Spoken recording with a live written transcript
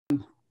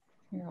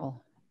Here,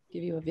 I'll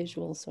give you a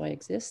visual so I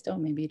exist. Oh,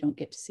 maybe you don't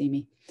get to see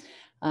me.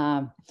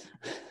 And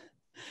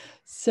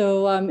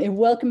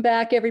welcome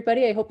back,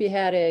 everybody. I hope you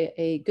had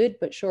a good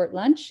but short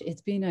lunch.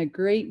 It's been a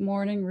great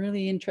morning,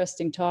 really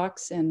interesting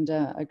talks, and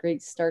a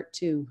great start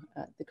to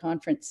the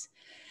conference.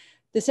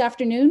 This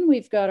afternoon,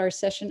 we've got our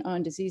session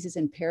on diseases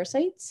and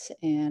parasites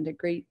and a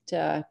great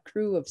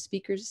crew of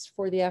speakers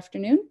for the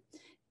afternoon.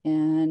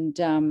 And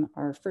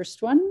our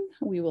first one,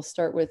 we will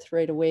start with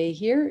right away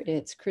here.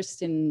 It's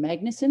Kristenn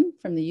Magnusson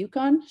from the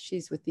Yukon.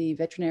 She's with the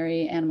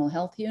Veterinary Animal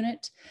Health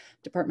Unit,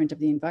 Department of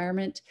the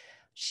Environment.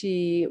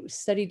 She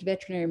studied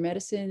veterinary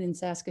medicine in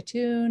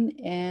Saskatoon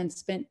and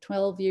spent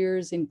 12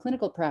 years in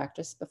clinical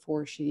practice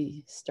before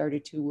she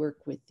started to work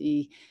with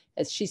the,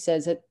 as she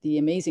says, the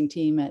amazing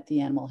team at the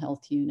Animal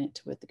Health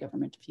Unit with the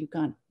Government of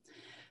Yukon.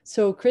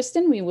 So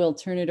Kristenn, we will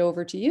turn it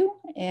over to you.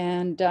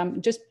 And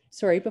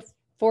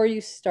before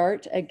you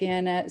start,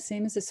 again,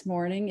 same as this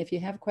morning, if you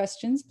have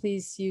questions,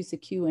 please use the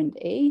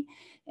Q&A.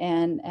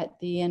 And at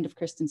the end of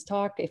Kristenn's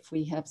talk, if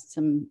we have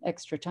some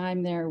extra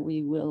time there,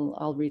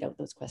 I'll read out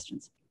those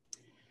questions.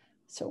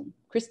 So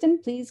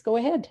Kristenn, please go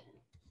ahead.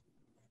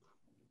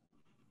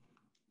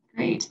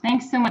 Great,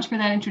 thanks so much for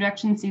that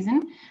introduction,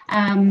 Susan.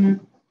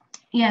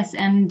 Yes,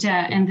 and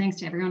thanks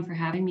to everyone for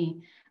having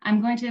me. I'm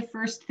going to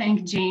first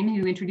thank Jane,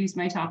 who introduced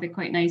my topic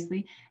quite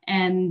nicely,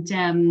 and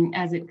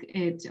as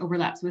it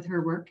overlaps with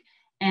her work.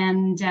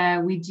 And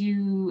I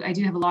do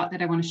have a lot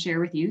that I want to share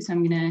with you, so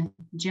I'm going to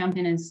jump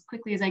in as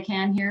quickly as I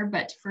can here.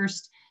 But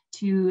first,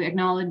 to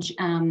acknowledge,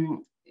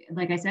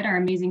 like I said, our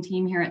amazing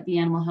team here at the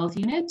Animal Health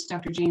Unit,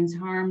 Dr. James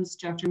Harms,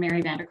 Dr.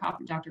 Mary Vanderkop,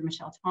 and Dr.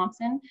 Michelle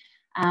Thompson.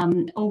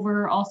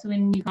 Over also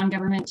in Yukon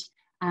government,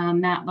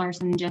 Matt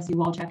Larson, Jesse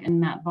Walchuk, and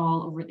Matt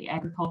Ball over at the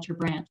Agriculture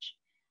branch,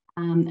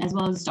 as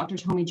well as Dr.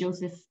 Tommy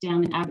Joseph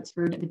down in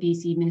Abbotsford at the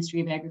BC Ministry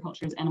of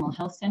Agriculture's Animal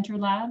Health Centre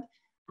Lab,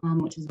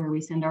 which is where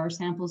we send our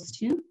samples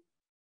to.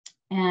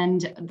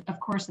 And of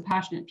course, the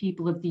passionate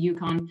people of the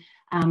Yukon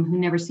who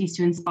never cease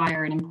to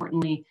inspire, and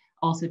importantly,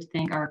 also to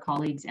thank our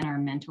colleagues and our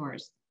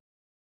mentors.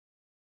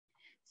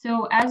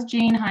 So as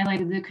Jane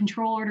highlighted, the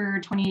Control Order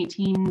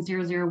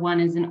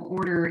 2018-001 is an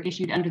order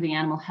issued under the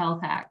Animal Health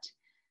Act.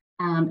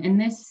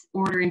 And this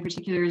order in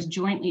particular is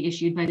jointly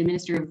issued by the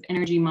Minister of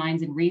Energy,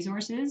 Mines and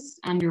Resources,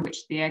 under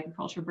which the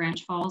Agriculture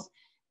branch falls,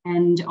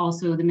 and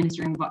also the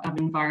Minister of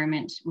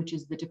Environment, which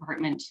is the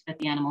department that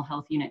the Animal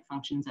Health Unit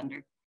functions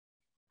under.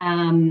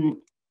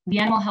 The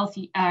Animal Health,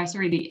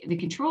 the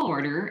Control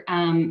Order,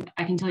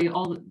 I can tell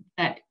you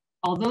that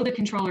although the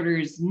Control Order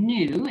is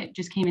new, it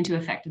just came into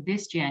effect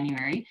this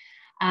January,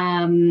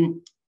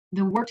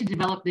 the work to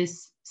develop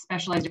this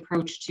specialized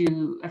approach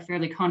to a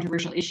fairly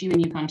controversial issue in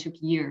Yukon took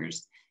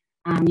years.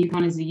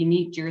 Yukon is a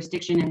unique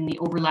jurisdiction, and the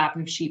overlap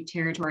of sheep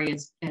territory,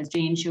 as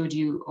Jane showed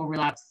you,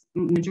 overlaps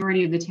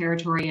majority of the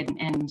territory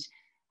and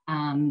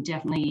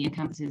definitely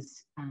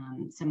encompasses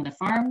some of the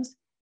farms,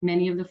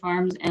 many of the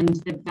farms, and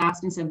the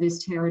vastness of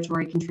this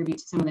territory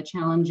contributes to some of the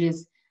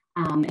challenges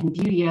and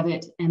beauty of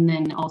it, and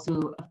then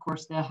also, of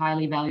course, the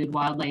highly valued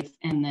wildlife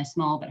and the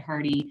small but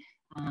hardy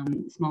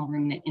small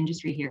ruminant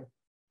industry here.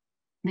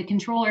 The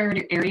control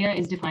area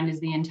is defined as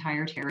the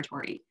entire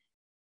territory.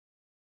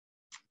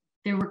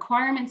 The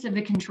requirements of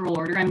the control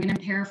order, I'm going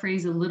to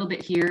paraphrase a little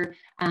bit here,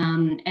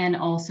 and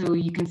also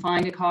you can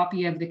find a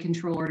copy of the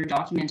control order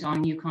document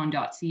on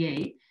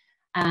yukon.ca.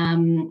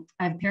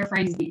 I've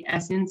paraphrased the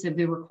essence of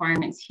the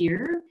requirements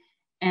here.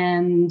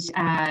 And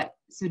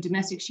so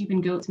domestic sheep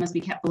and goats must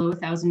be kept below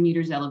 1,000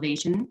 meters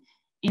elevation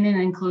in an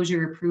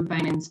enclosure approved by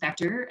an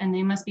inspector, and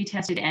they must be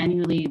tested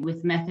annually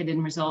with method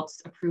and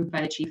results approved by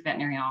the chief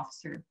veterinary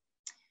officer.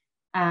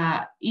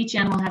 Each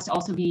animal has to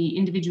also be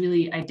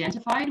individually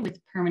identified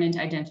with permanent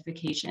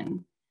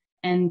identification,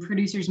 and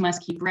producers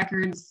must keep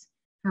records,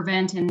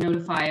 prevent and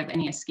notify of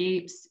any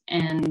escapes,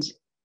 and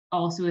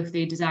also if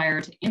they desire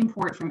to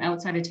import from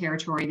outside a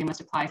territory, they must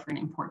apply for an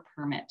import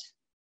permit.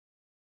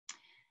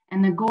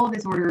 And the goal of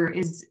this order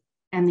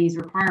and these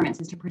requirements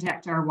is to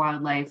protect our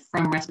wildlife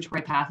from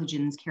respiratory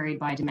pathogens carried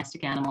by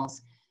domestic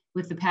animals,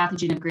 with the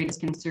pathogen of greatest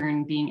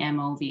concern being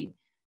MOV.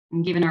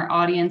 And given our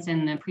audience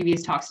and the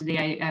previous talks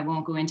today, I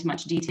won't go into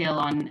much detail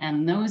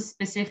on those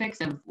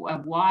specifics of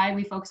why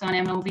we focus on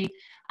MOV,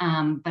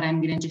 but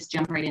I'm going to just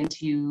jump right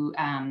into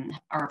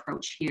our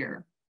approach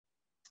here.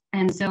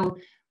 And so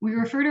we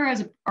refer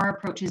to our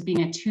approach as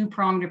being a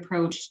two-pronged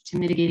approach to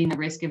mitigating the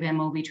risk of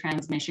MOV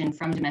transmission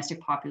from domestic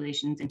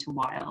populations into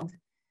wild.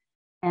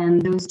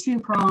 And those two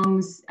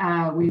prongs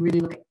we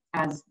really look at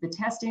as the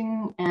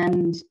testing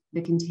and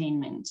the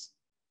containment.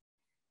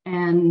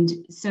 And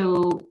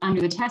so under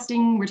the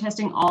testing, we're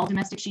testing all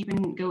domestic sheep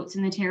and goats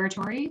in the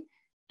territory,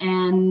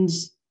 and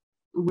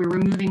we're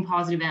removing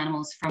positive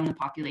animals from the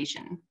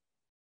population.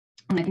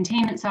 On the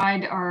containment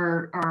side,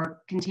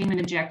 our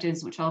containment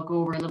objectives, which I'll go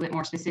over a little bit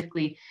more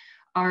specifically,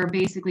 are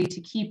basically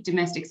to keep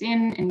domestics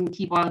in and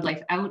keep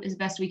wildlife out as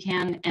best we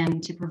can,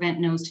 and to prevent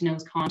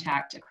nose-to-nose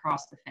contact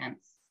across the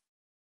fence.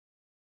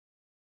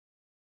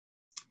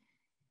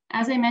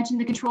 As I mentioned,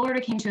 the control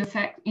order came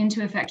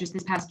into effect just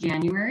this past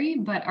January,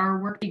 but our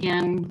work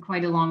began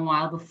quite a long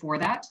while before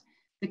that.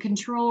 The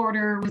control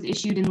order was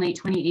issued in late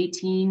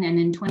 2018, and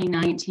in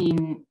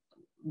 2019,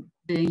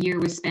 the year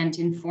was spent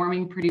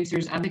informing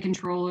producers of the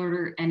control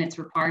order and its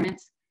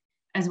requirements,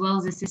 as well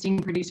as assisting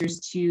producers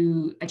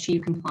to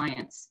achieve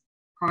compliance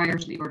prior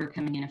to the order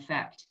coming in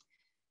effect.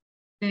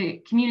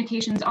 The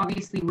communications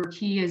obviously were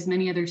key, as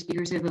many other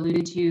speakers have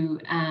alluded to,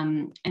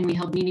 and we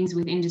held meetings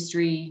with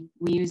industry.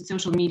 We used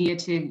social media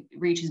to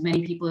reach as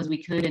many people as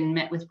we could and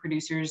met with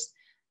producers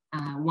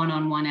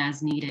one-on-one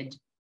as needed.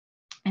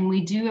 And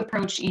we do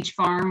approach each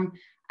farm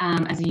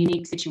as a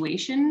unique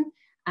situation.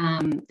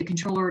 The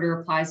control order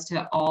applies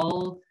to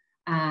all,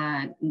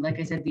 like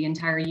I said, the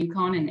entire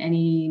Yukon and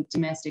any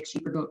domestic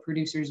sheep or goat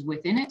producers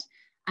within it.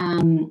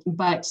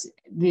 But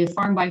the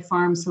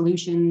farm-by-farm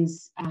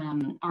solutions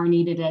are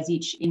needed, as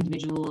each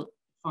individual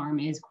farm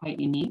is quite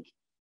unique.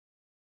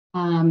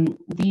 In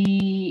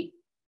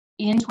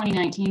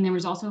 2019, there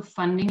was also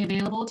funding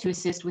available to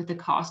assist with the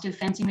cost of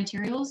fencing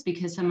materials,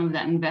 because some of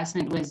that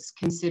investment was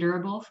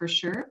considerable for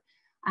sure.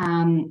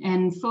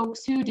 And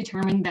folks who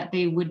determined that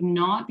they would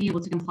not be able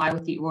to comply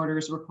with the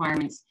order's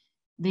requirements,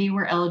 they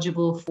were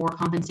eligible for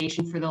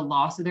compensation for the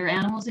loss of their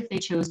animals if they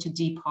chose to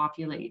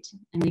depopulate.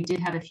 And we did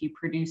have a few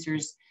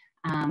producers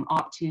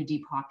opt to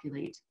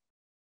depopulate.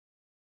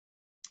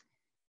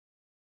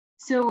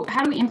 So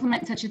how do we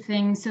implement such a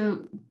thing?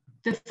 So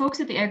the folks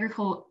at the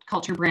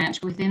agriculture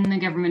branch within the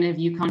government of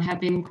Yukon have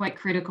been quite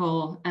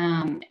critical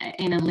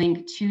in a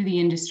link to the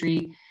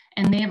industry,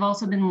 and they have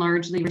also been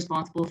largely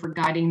responsible for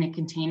guiding the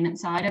containment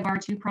side of our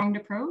two-pronged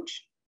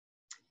approach.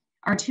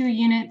 Our two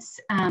units,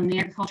 the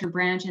agriculture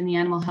branch and the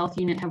animal health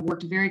unit, have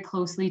worked very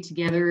closely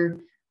together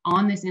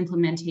on this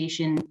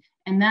implementation,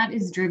 and that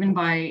is driven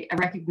by a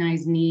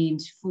recognized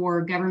need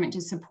for government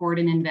to support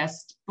and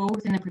invest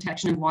both in the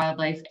protection of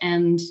wildlife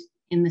and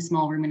in the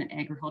small ruminant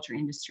agriculture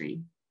industry.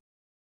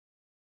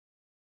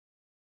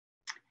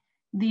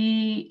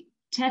 The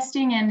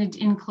testing and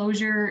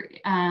enclosure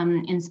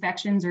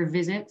inspections or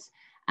visits,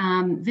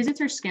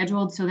 visits are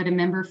scheduled so that a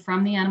member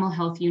from the animal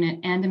health unit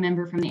and a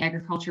member from the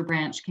agriculture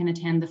branch can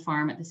attend the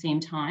farm at the same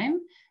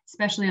time,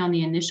 especially on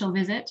the initial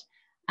visit.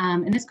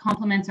 And this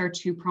complements our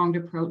two-pronged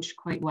approach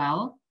quite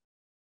well.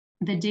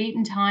 The date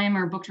and time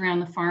are booked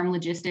around the farm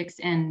logistics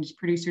and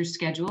producer's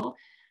schedule.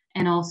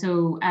 And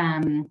also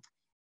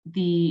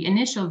the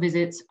initial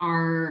visits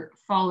are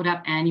followed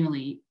up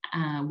annually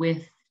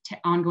with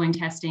ongoing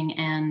testing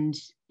and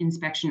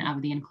inspection of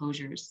the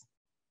enclosures.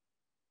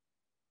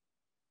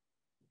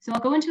 So I'll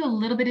go into a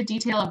little bit of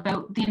detail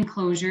about the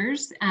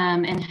enclosures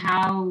and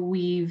how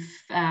we've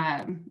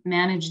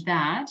managed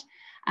that.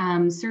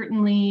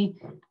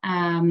 Certainly,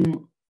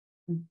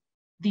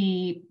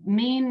 the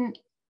main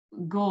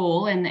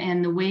goal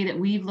and the way that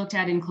we've looked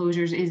at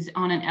enclosures is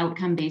on an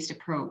outcome-based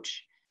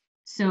approach.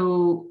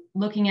 So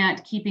looking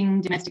at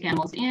keeping domestic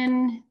animals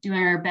in, doing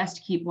our best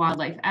to keep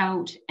wildlife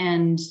out,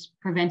 and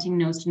preventing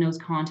nose-to-nose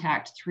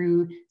contact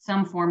through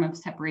some form of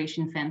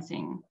separation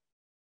fencing.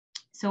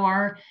 So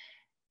our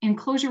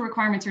enclosure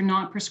requirements are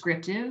not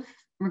prescriptive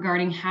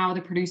regarding how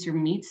the producer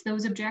meets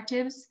those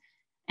objectives,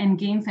 and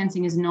game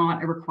fencing is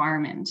not a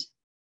requirement.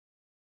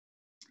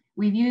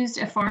 We've used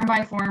a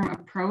farm-by-farm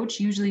approach,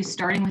 usually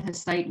starting with a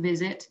site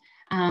visit,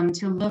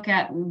 to look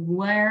at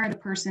where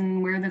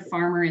the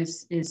farmer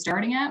is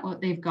starting at,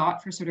 what they've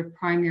got for sort of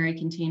primary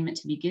containment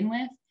to begin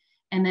with,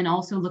 and then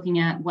also looking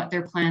at what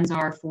their plans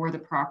are for the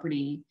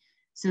property,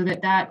 so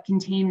that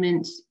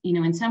containment,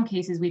 in some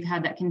cases we've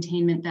had that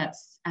containment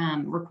that's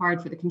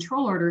required for the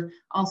control order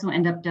also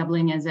end up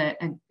doubling as a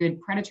good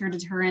predator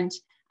deterrent.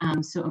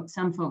 So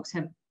some folks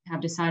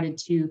have decided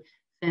to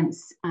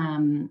fence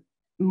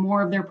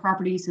more of their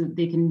property so that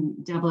they can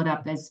double it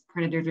up as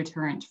predator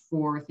deterrent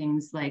for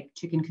things like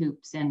chicken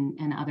coops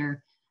and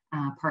other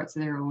parts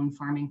of their own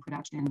farming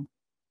production.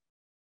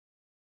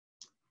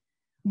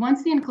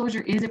 Once the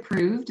enclosure is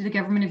approved, the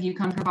government of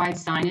Yukon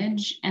provides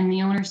signage, and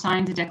the owner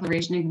signs a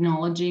declaration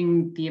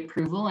acknowledging the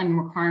approval and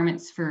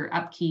requirements for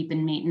upkeep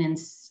and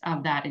maintenance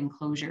of that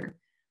enclosure.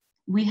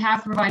 We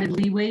have provided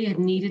leeway if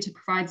needed to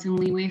provide some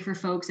leeway for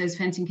folks, as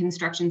fencing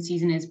construction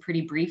season is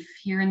pretty brief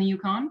here in the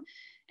Yukon.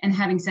 And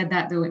having said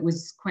that, though, it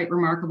was quite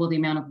remarkable the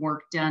amount of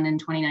work done in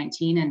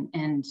 2019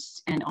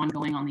 and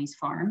ongoing on these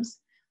farms.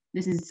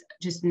 This is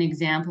just an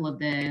example of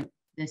the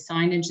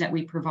signage that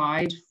we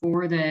provide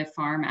for the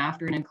farm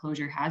after an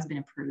enclosure has been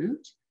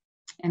approved.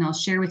 And I'll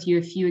share with you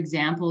a few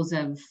examples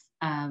of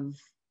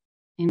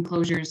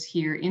enclosures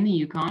here in the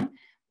Yukon.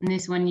 In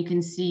this one, you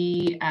can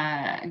see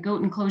a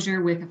goat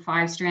enclosure with a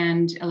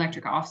 5-strand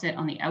electric offset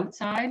on the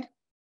outside.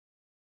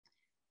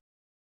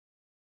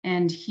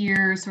 And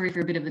here, sorry for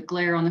a bit of the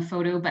glare on the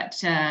photo,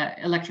 but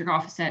electric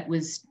offset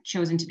was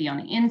chosen to be on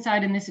the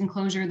inside in this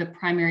enclosure. The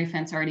primary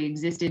fence already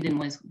existed and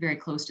was very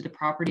close to the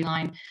property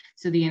line.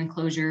 So the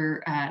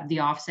enclosure, the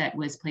offset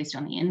was placed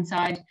on the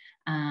inside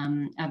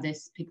of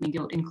this pygmy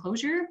goat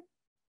enclosure.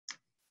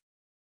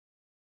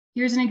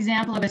 Here's an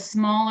example of a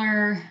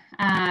smaller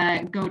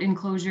goat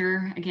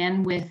enclosure,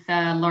 again with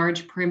a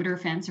large perimeter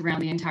fence around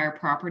the entire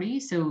property.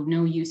 So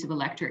no use of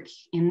electric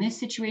in this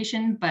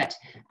situation, but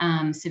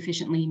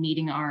sufficiently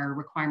meeting our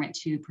requirement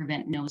to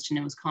prevent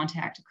nose-to-nose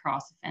contact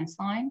across the fence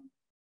line.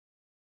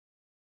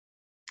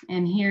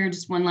 And here,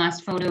 just one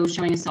last photo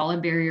showing a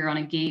solid barrier on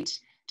a gate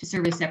to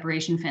serve as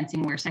separation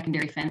fencing where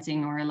secondary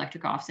fencing or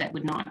electric offset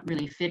would not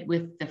really fit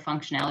with the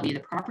functionality of the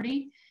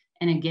property.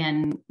 And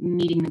again,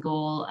 meeting the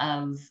goal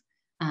of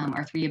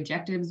our three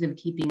objectives of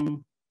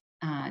keeping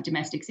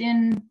domestics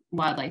in,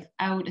 wildlife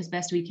out as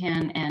best we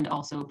can, and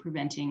also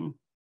preventing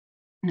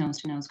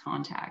nose-to-nose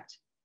contact.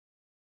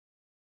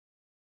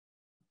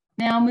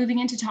 Now moving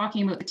into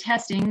talking about the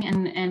testing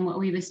and what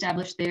we've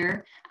established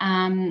there.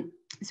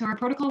 So our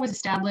protocol was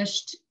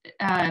established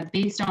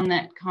based on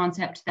that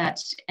concept that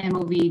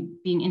MOV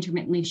being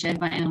intermittently shed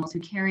by animals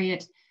who carry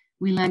it.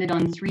 We landed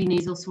on 3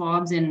 nasal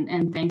swabs,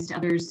 and thanks to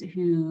others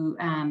who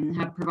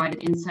have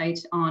provided insight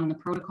on the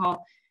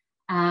protocol.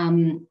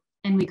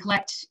 And we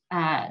collect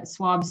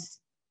swabs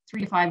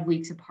 3 to 5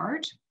 weeks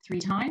apart, 3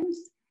 times.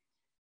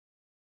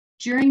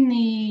 During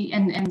the,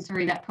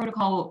 sorry, that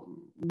protocol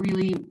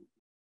really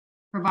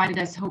provided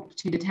us hope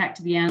to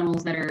detect the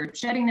animals that are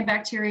shedding the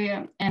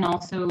bacteria and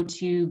also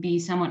to be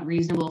somewhat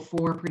reasonable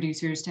for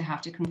producers to have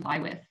to comply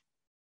with.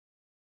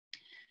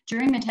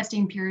 During the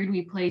testing period,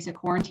 we place a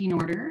quarantine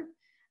order,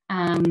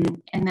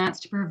 and that's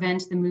to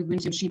prevent the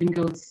movement of sheep and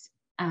goats,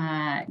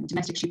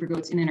 domestic sheep or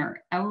goats in and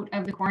or out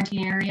of the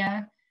quarantine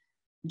area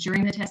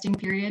during the testing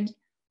period.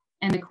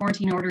 And the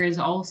quarantine order is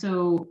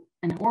also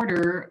an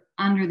order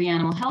under the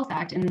Animal Health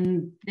Act,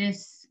 and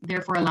this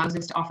therefore allows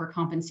us to offer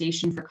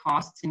compensation for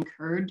costs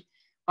incurred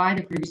by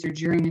the producer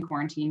during the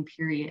quarantine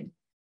period.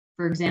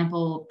 For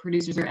example,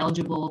 producers are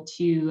eligible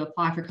to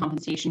apply for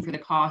compensation for the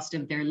cost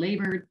of their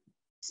labor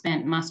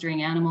spent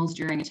mustering animals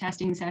during a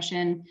testing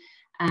session.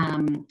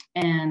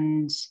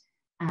 And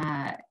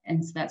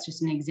so that's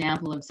just an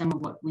example of some of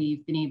what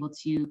we've been able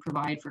to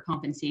provide for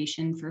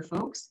compensation for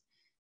folks.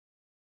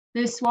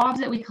 The swabs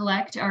that we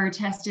collect are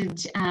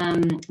tested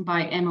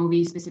by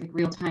MOV specific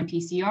real-time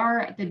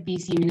PCR at the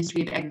BC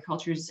Ministry of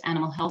Agriculture's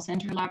Animal Health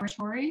Centre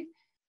laboratory.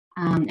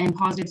 And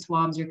positive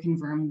swabs are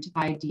confirmed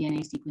by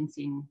DNA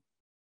sequencing.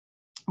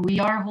 We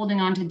are holding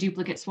on to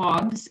duplicate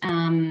swabs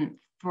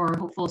for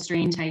hopeful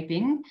strain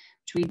typing,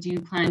 which we do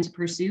plan to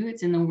pursue.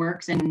 It's in the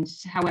works, and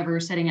however,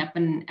 setting up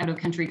an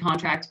out-of-country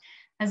contract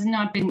has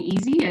not been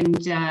easy, and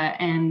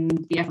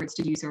the efforts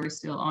to do so are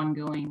still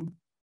ongoing.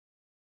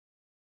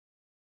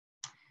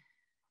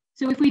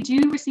 So if we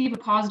do receive a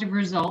positive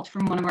result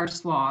from one of our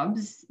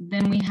swabs,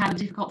 then we have a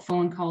difficult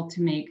phone call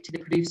to make to the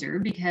producer,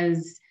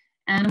 because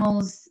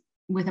animals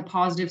with a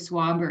positive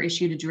swab are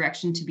issued a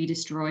direction to be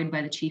destroyed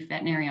by the Chief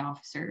Veterinary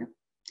Officer.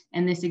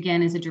 And this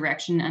again is a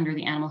direction under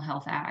the Animal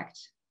Health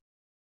Act.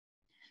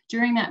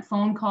 During that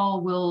phone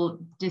call, we'll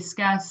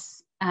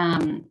discuss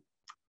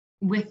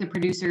with the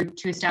producer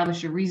to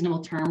establish a reasonable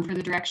term for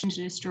the direction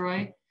to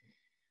destroy,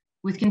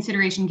 with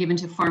consideration given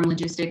to farm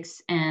logistics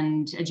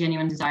and a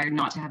genuine desire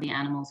not to have the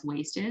animals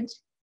wasted.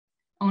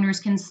 Owners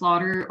can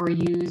slaughter or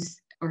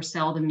use or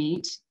sell the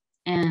meat.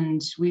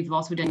 And we've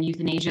also done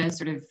euthanasia,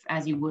 sort of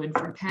as you would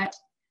for a pet.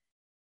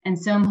 And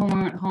some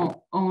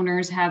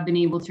owners have been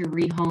able to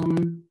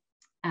rehome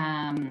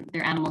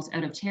their animals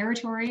out of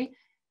territory.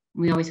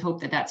 We always hope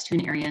that that's to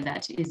an area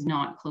that is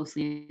not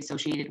closely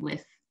associated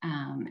with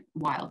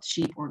wild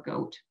sheep or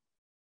goat.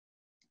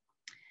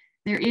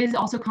 There is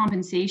also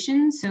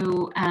compensation.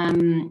 So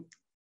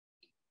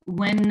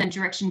when the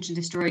direction to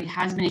destroy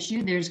has been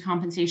issued, there's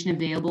compensation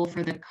available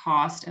for the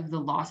cost of the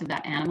loss of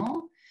that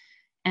animal.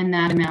 And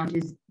that amount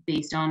is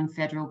based on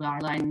federal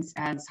guidelines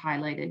as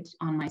highlighted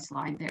on my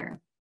slide there.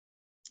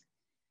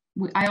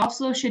 I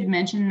also should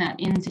mention that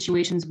in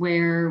situations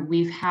where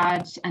we've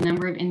had a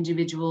number of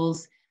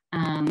individuals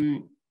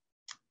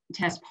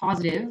test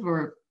positive,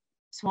 or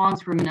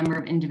swabs from a number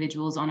of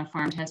individuals on a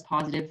farm test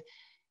positive,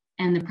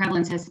 and the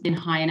prevalence has been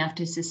high enough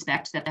to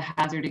suspect that the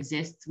hazard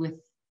exists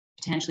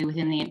potentially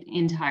within the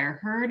entire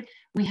herd,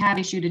 we have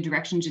issued a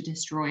direction to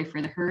destroy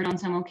for the herd on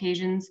some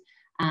occasions,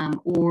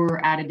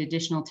 or added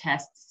additional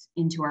tests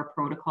into our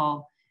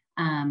protocol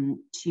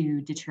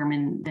to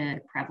determine the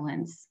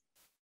prevalence.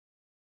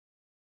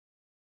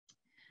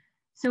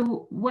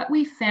 So what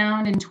we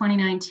found in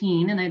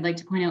 2019, and I'd like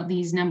to point out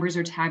these numbers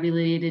are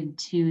tabulated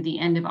to the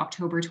end of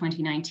October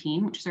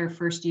 2019, which is our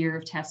first year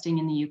of testing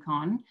in the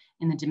Yukon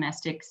in the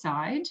domestic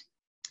side.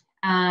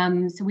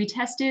 So we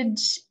tested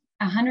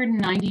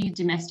 190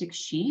 domestic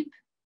sheep,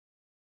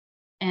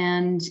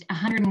 and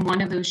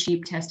 101 of those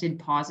sheep tested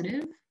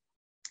positive,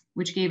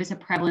 which gave us a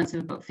prevalence of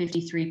about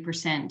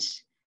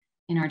 53%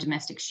 in our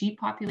domestic sheep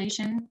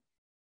population.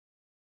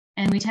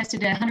 And we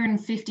tested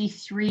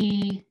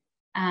 153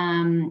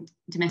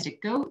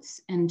 domestic goats,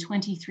 and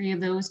 23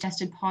 of those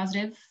tested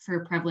positive for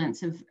a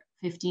prevalence of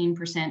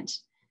 15%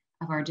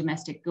 of our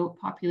domestic goat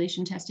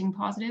population testing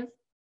positive.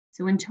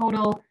 So in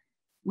total,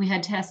 we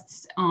had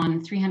tests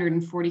on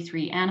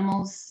 343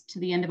 animals to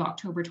the end of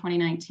October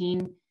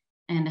 2019,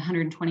 and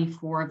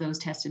 124 of those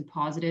tested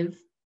positive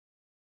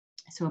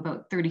So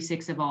about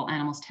 36 of all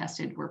animals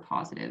tested were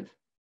positive.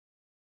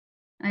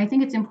 And I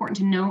think it's important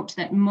to note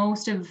that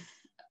most of,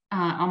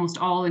 almost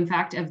all, in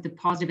fact, of the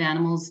positive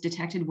animals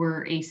detected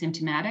were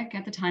asymptomatic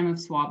at the time of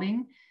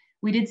swabbing.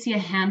 We did see a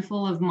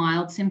handful of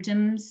mild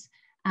symptoms,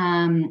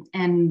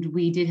 and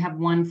we did have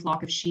one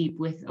flock of sheep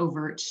with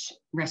overt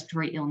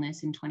respiratory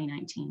illness in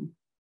 2019.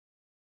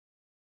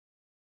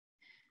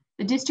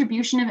 The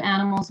distribution of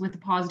animals with the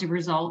positive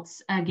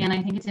results, again,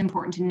 I think it's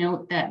important to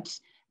note that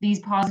these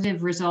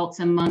positive results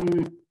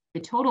among the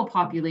total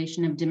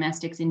population of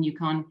domestics in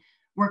Yukon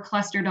were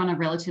clustered on a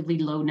relatively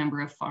low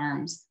number of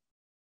farms.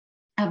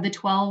 Of the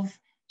 12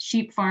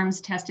 sheep farms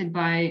tested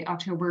by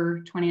October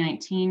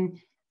 2019,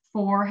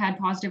 4 had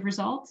positive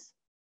results.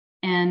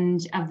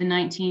 And of the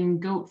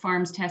 19 goat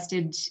farms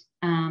tested,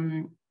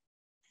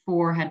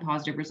 4 had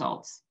positive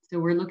results. So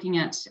we're looking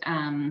at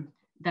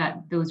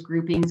those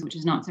groupings, which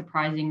is not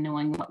surprising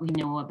knowing what we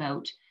know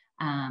about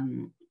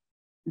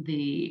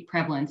the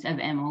prevalence of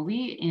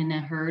MOV in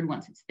a herd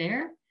once it's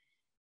there.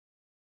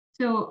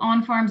 So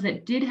on farms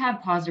that did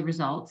have positive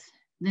results,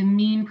 the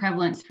mean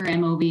prevalence for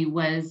MOV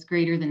was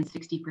greater than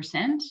 60%.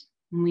 And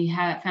we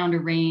had found a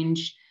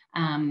range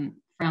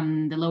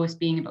from the lowest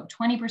being about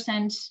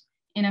 20%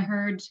 in a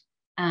herd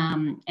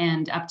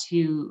and up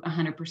to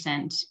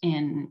 100%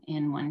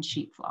 in one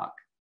sheep flock.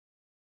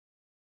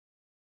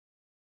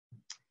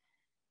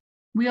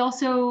 We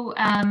also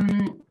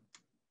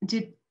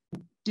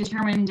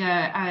determined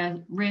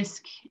a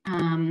risk,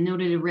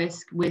 noted a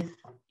risk with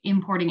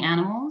importing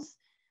animals.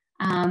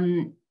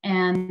 And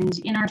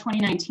in our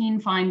 2019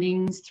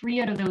 findings,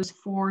 3 out of those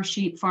 4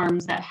 sheep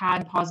farms that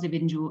had positive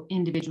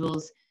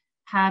individuals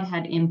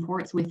had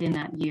imports within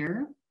that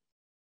year.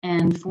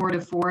 And 4 out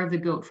of 4 of the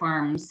goat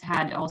farms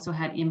had also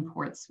had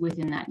imports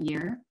within that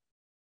year.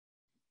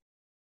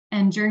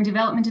 And during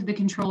development of the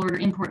control order,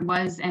 import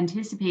was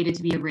anticipated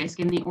to be a risk,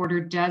 and the order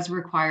does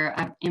require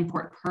an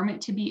import permit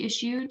to be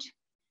issued.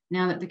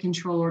 Now that the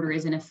control order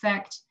is in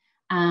effect,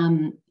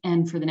 and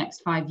for the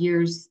next 5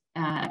 years,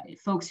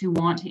 folks who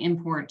want to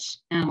import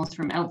animals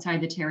from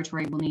outside the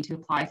territory will need to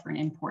apply for an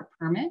import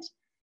permit,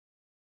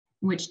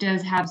 which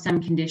does have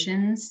some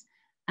conditions.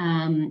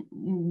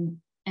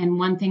 And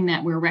one thing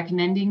that we're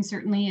recommending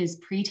certainly is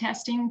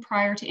pre-testing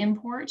prior to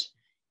import.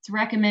 It's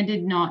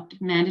recommended, not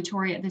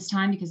mandatory at this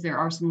time because there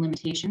are some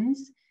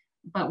limitations,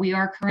 but we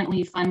are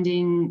currently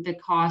funding the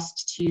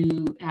cost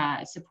to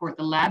support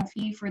the lab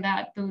fee for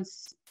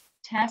those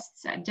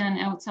tests done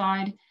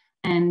outside.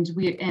 And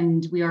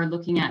we are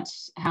looking at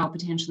how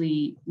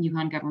potentially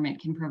Yukon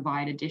government can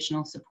provide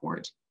additional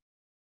support.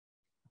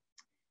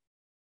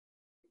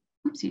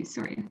 Oopsie,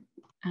 sorry.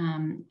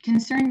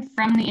 Concern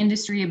from the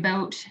industry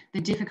about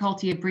the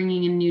difficulty of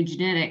bringing in new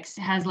genetics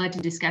has led to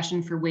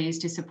discussion for ways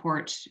to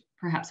support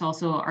perhaps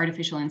also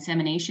artificial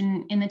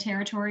insemination in the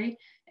territory.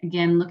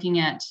 Again, looking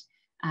at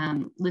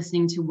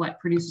listening to what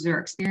producers are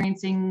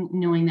experiencing,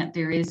 knowing that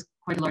there is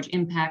quite a large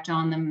impact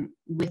on them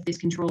with this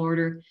control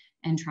order,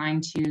 and trying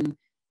to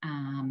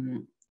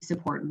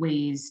support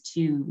ways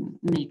to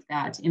make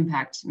that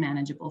impact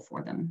manageable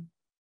for them.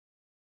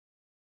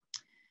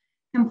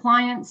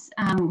 Compliance,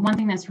 one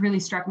thing that's really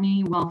struck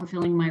me while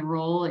fulfilling my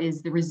role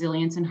is the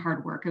resilience and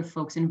hard work of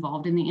folks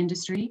involved in the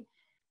industry.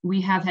 We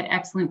have had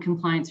excellent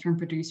compliance from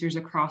producers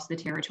across the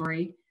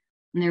territory.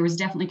 And there was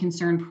definitely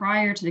concern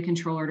prior to the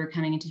control order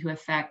coming into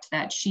effect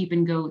that sheep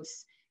and goat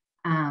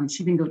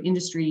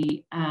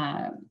industry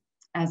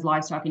as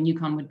livestock in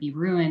Yukon would be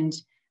ruined.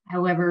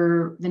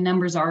 However, the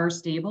numbers are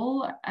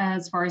stable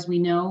as far as we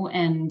know,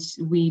 and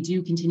we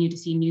do continue to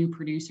see new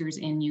producers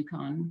in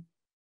Yukon.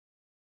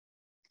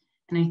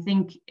 And I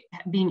think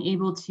being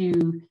able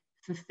to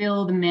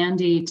fulfill the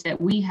mandate that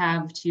we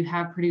have to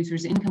have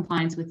producers in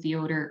compliance with the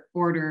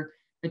order,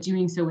 but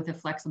doing so with a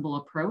flexible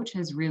approach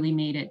has really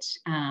made it,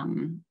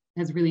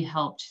 has really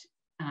helped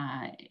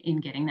in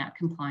getting that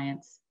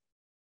compliance.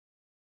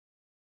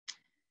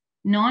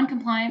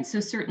 Non-compliance,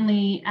 so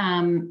certainly,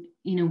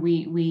 you know,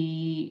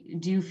 we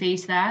do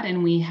face that,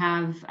 and we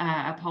have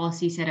a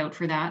policy set out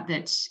for that,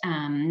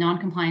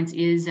 non-compliance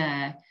is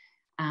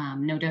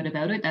no doubt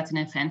about it, that's an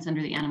offense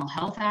under the Animal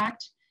Health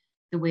Act,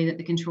 the way that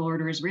the control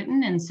order is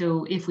written. And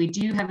so if we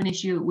do have an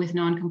issue with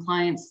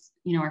non-compliance,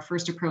 you know, our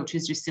first approach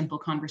is just simple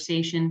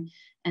conversation,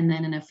 and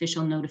then an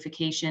official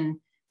notification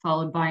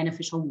followed by an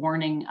official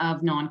warning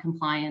of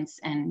non-compliance,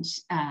 and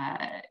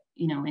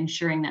you know,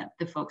 ensuring that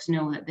the folks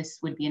know that this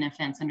would be an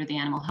offense under the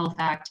Animal Health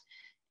Act,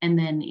 and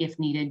then if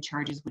needed,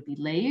 charges would be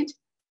laid.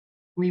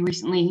 We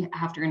recently,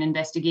 after an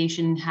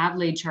investigation, have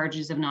laid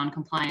charges of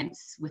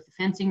non-compliance with the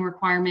fencing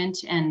requirement,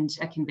 and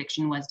a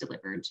conviction was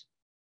delivered.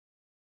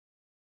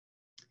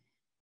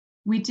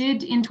 We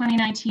did in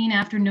 2019,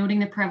 after noting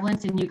the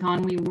prevalence in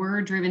Yukon, we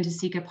were driven to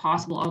seek a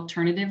possible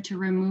alternative to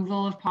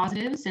removal of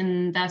positives,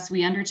 and thus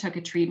we undertook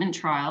a treatment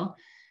trial,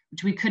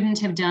 which we couldn't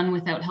have done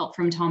without help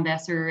from Tom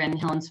Besser and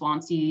Helen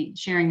Swansea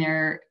sharing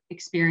their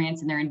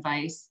experience and their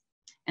advice.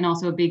 And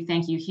also a big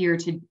thank you here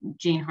to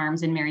Jane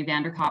Harms and Mary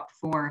Vanderkop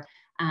for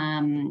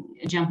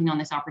jumping on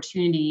this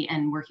opportunity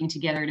and working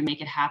together to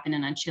make it happen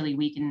in a chilly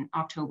week in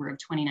October of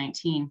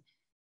 2019.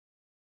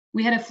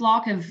 We had a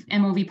flock of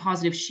MOV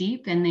positive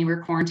sheep, and they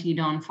were quarantined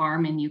on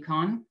farm in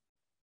Yukon.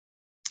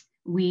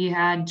 We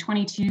had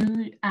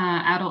 22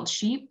 adult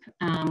sheep,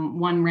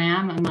 1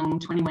 ram among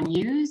 21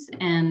 ewes,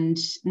 and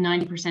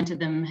 90% of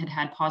them had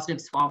had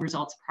positive swab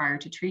results prior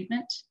to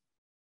treatment.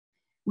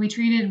 We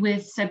treated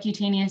with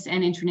subcutaneous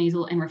and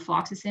intranasal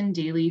enrofloxacin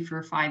daily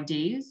for 5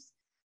 days,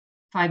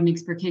 5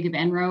 mg per kg of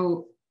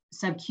enro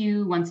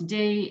sub-Q once a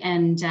day,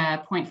 and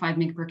 0.5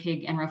 mg per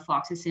kg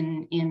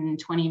enrofloxacin in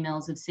 20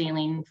 mils of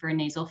saline for a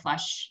nasal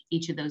flush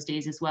each of those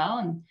days as well.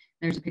 And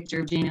there's a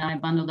picture of Jane and I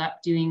bundled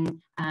up doing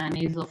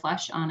nasal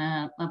flush on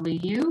a lovely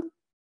ewe.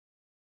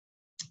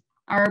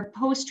 Our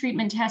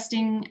post-treatment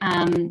testing,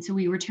 so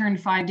we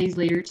returned 5 days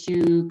later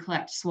to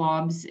collect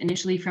swabs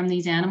initially from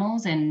these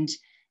animals, and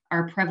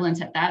our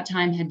prevalence at that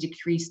time had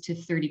decreased to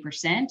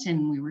 30%,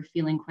 and we were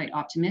feeling quite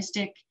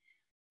optimistic.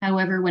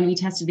 However, when we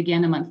tested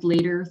again a month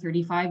later,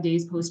 35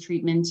 days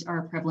post-treatment,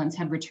 our prevalence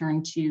had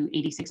returned to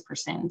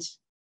 86%.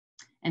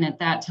 And at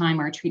that time,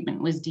 our treatment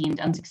was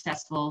deemed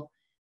unsuccessful,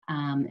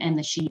 and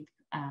the sheep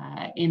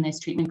in this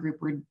treatment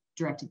group were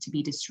directed to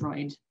be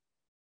destroyed.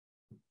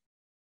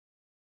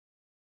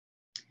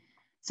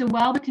 So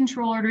while the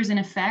control order is in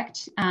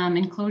effect,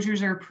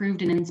 enclosures are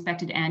approved and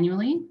inspected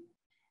annually,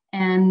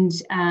 and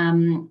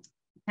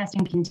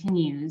testing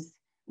continues.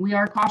 We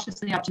are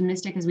cautiously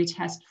optimistic as we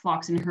test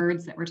flocks and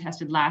herds that were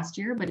tested last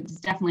year, but it's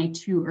definitely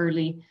too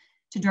early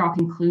to draw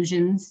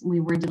conclusions. We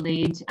were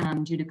delayed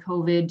due to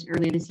COVID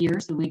early this year,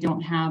 so we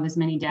don't have as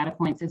many data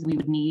points as we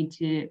would need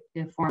to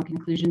form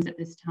conclusions at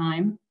this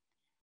time.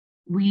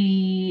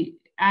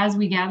 As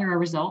we gather our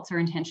results, our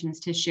intention is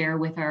to share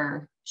with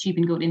our sheep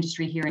and goat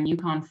industry here in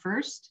Yukon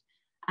first.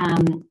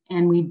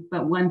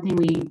 But one thing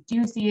we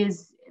do see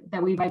is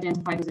that we've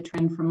identified as a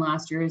trend from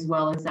last year, as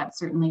well as that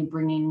certainly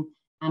bringing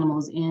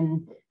animals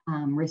in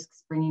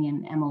risks bringing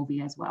in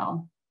MOV as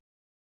well.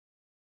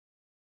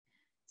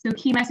 So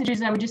key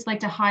messages I would just like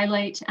to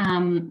highlight.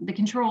 The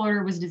control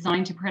order was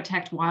designed to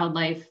protect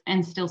wildlife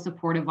and still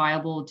support a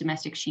viable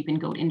domestic sheep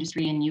and goat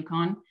industry in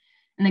Yukon.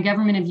 And the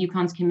government of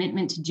Yukon's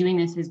commitment to doing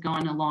this has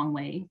gone a long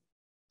way.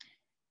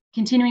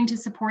 Continuing to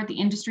support the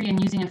industry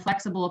and using a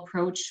flexible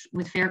approach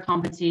with fair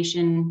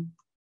compensation,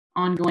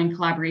 ongoing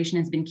collaboration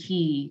has been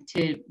key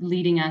to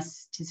leading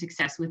us to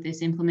success with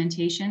this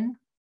implementation.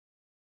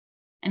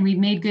 And we've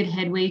made good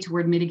headway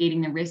toward mitigating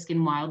the risk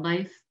in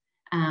wildlife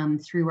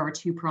through our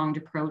two-pronged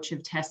approach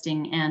of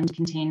testing and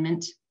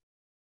containment.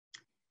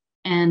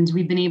 And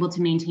we've been able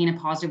to maintain a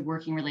positive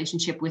working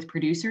relationship with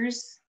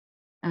producers.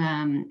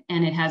 And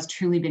it has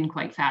truly been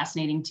quite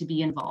fascinating to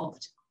be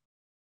involved.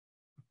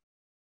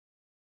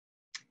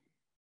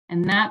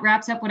 And that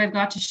wraps up what I've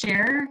got to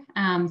share.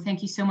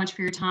 Thank you so much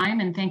for your time.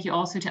 And thank you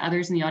also to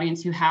others in the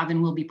audience who have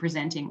and will be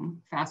presenting.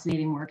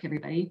 Fascinating work,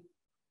 everybody.